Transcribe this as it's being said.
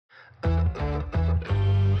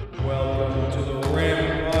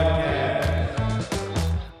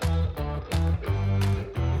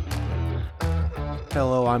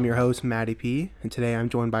I'm your host, Matty P, and today I'm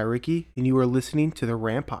joined by Ricky, and you are listening to the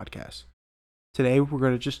Rant Podcast. Today we're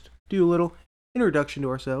going to just do a little introduction to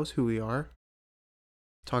ourselves, who we are,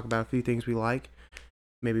 talk about a few things we like,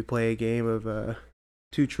 maybe play a game of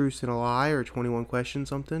Two Truths and a Lie or 21 Questions,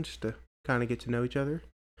 something, just to kind of get to know each other.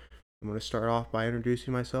 I'm going to start off by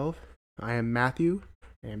introducing myself. I am Matthew.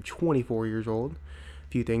 I am 24 years old. A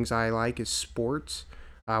few things I like is sports.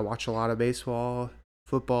 I watch a lot of baseball,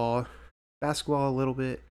 football, basketball a little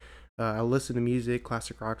bit. I listen to music.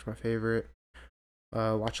 Classic rock's my favorite.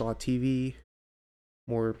 Watch a lot of TV.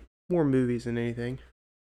 More movies than anything.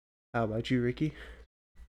 How about you, Ricky?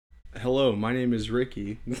 Hello, my name is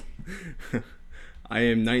Ricky. I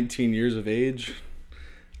am 19 years of age.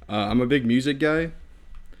 I'm a big music guy.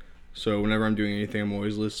 So whenever I'm doing anything, I'm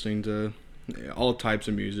always listening to all types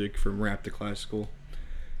of music, from rap to classical.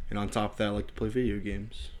 And on top of that, I like to play video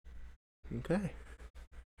games. Okay.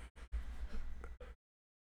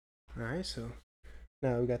 Alright, so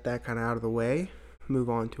now we got that kind of out of the way. Move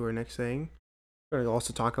on to our next thing. We're going to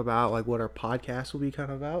also talk about like what our podcast will be kind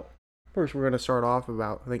of about. First, we're going to start off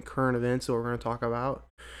about, I think, current events that we're going to talk about.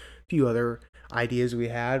 A few other ideas we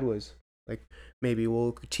had was like maybe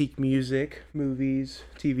we'll critique music, movies,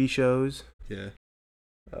 TV shows. Yeah.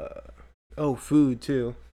 Food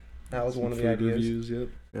too. That was one of the Food ideas. Reviews, yep.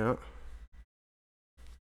 Yeah.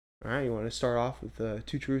 Alright, you want to start off with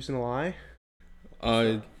Two Truths and a Lie?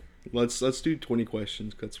 Let's do 20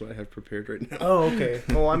 questions. That's what I have prepared right now. Oh, okay.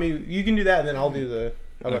 Well, I mean, you can do that, and then I'll do the.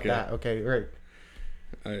 How about Okay. that? Okay, right.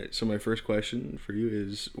 All right. So my first question for you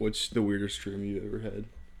is, what's the weirdest dream you ever had?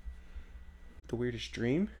 The weirdest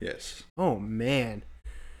dream? Yes. Oh man.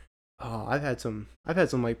 Oh, I've had some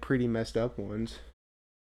like pretty messed up ones.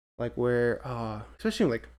 Like where, especially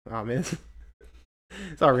like, oh man,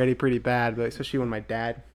 it's already pretty bad. But especially when my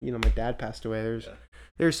dad passed away.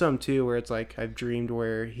 There's some too where it's like I've dreamed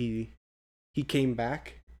where he came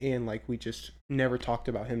back and like we just never talked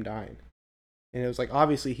about him dying. And it was like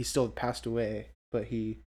obviously he still passed away, but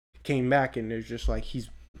he came back and it's just like he's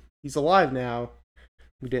alive now.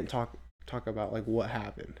 We didn't talk about like what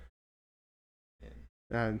happened.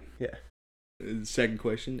 Yeah. Second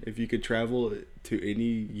question: if you could travel to any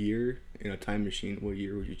year in a time machine, what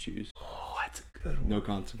year would you choose? Oh, that's a good one. No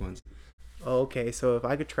consequences. Oh, okay, so if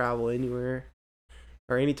I could travel anywhere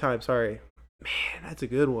or anytime, sorry. Man, that's a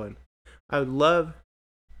good one. I would love,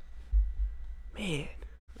 man,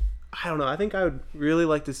 I don't know. I think I would really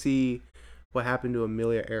like to see what happened to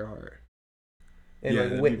Amelia Earhart. And Yeah, like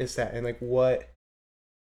that'd witness that and like what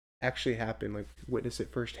actually happened, like witness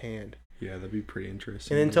it firsthand. Yeah, that'd be pretty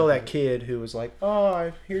interesting. And then tell that kid who was like, "Oh,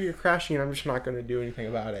 I hear you're crashing and I'm just not going to do anything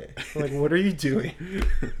about it." I'm like, what are you doing?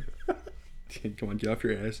 Come on, get off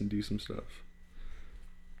your ass and do some stuff.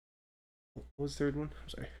 What was the third one? I'm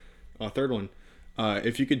sorry. Third one.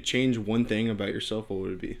 If you could change one thing about yourself, what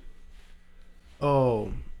would it be?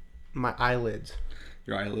 Oh, my eyelids.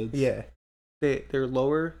 Your eyelids? Yeah. They're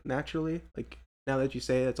lower naturally. Like now that you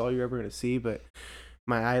say it, that's all you're ever going to see, but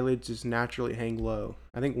my eyelids just naturally hang low.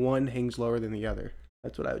 I think one hangs lower than the other.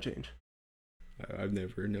 That's what I would change. I've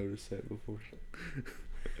never noticed that before.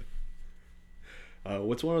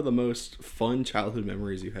 What's one of the most fun childhood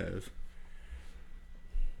memories you have?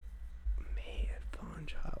 Man, fun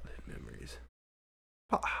childhood memories.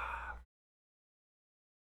 I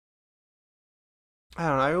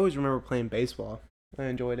don't know. I always remember playing baseball. I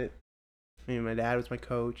enjoyed it. I mean, my dad was my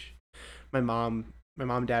coach. My mom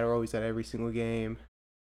and dad were always at every single game.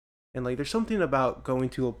 And like, there's something about going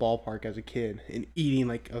to a ballpark as a kid and eating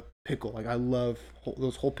like a pickle. Like, I love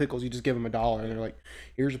those whole pickles. You just give them $1 and they're like,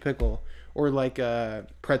 "Here's a pickle." Or like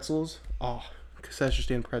pretzels. Oh, concession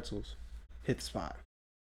stand pretzels. Hit the spot.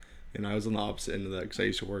 And I was on the opposite end of that because I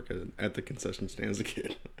used to work at the concession stand as a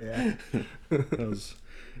kid. Yeah. That was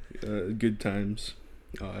good times.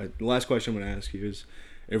 The last question I'm going to ask you is,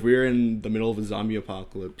 if we were in the middle of a zombie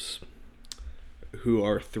apocalypse, who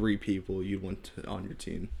are 3 people you'd want on your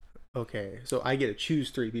team? Okay, so I get to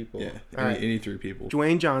choose 3 people. Yeah, All right. any 3 people.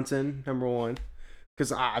 Dwayne Johnson, number 1,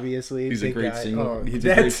 because obviously He's a big great guy. singer. Oh, He's a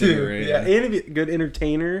that great too. singer, right? Yeah, and a good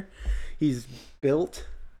entertainer. He's built.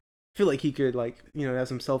 I feel like he could have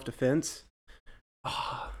some self defense.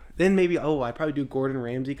 Then maybe I probably do Gordon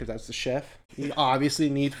Ramsay because that's the chef. He obviously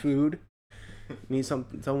needs food. Need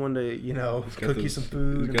someone to cook you some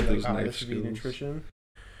food. He's got those this knife should be skills. nutrition.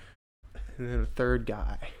 And then a third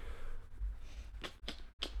guy.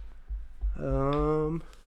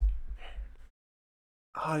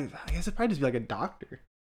 I guess it'd probably just be like a doctor.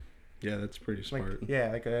 Yeah, that's pretty smart.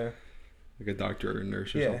 Like a doctor or a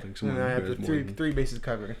nurse or yeah. something. And Someone then I who have has the more than- three bases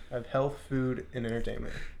covered. I have health, food, and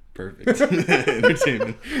entertainment. Perfect.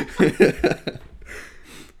 Entertainment.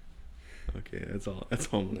 Okay, that's all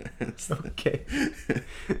I'm gonna ask. Okay.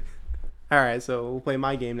 All right, so we'll play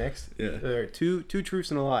my game next. Yeah. There are two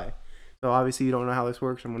truths and a lie. So obviously you don't know how this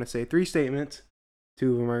works. I'm going to say 3 statements.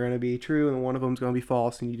 2 of them are going to be true, and one of them is going to be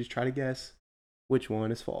false, and you just try to guess which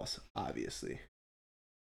one is false, obviously.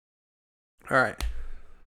 All right.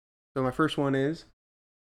 So my first one is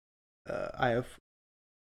I have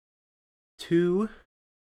 2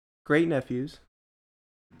 great nephews.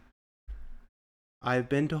 I've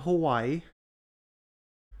been to Hawaii.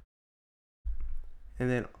 And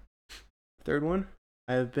then third one,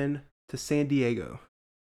 I have been to San Diego.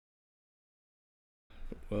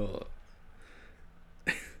 Well,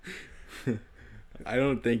 I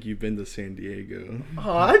don't think you've been to San Diego. Oh,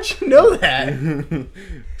 how'd you know that?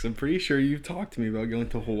 Because I'm pretty sure you've talked to me about going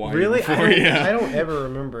to Hawaii. Really? Before. I don't ever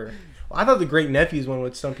remember. Well, I thought the great nephews one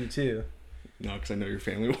would stump you too. No, because I know your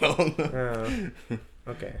family well.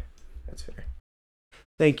 Okay. That's fair.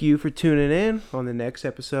 Thank you for tuning in. On the next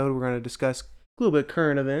episode, we're going to discuss a little bit of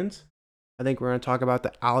current events. I think we're going to talk about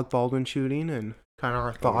the Alec Baldwin shooting and kind of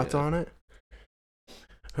our thoughts on it.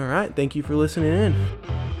 All right. Thank you for listening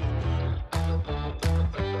in.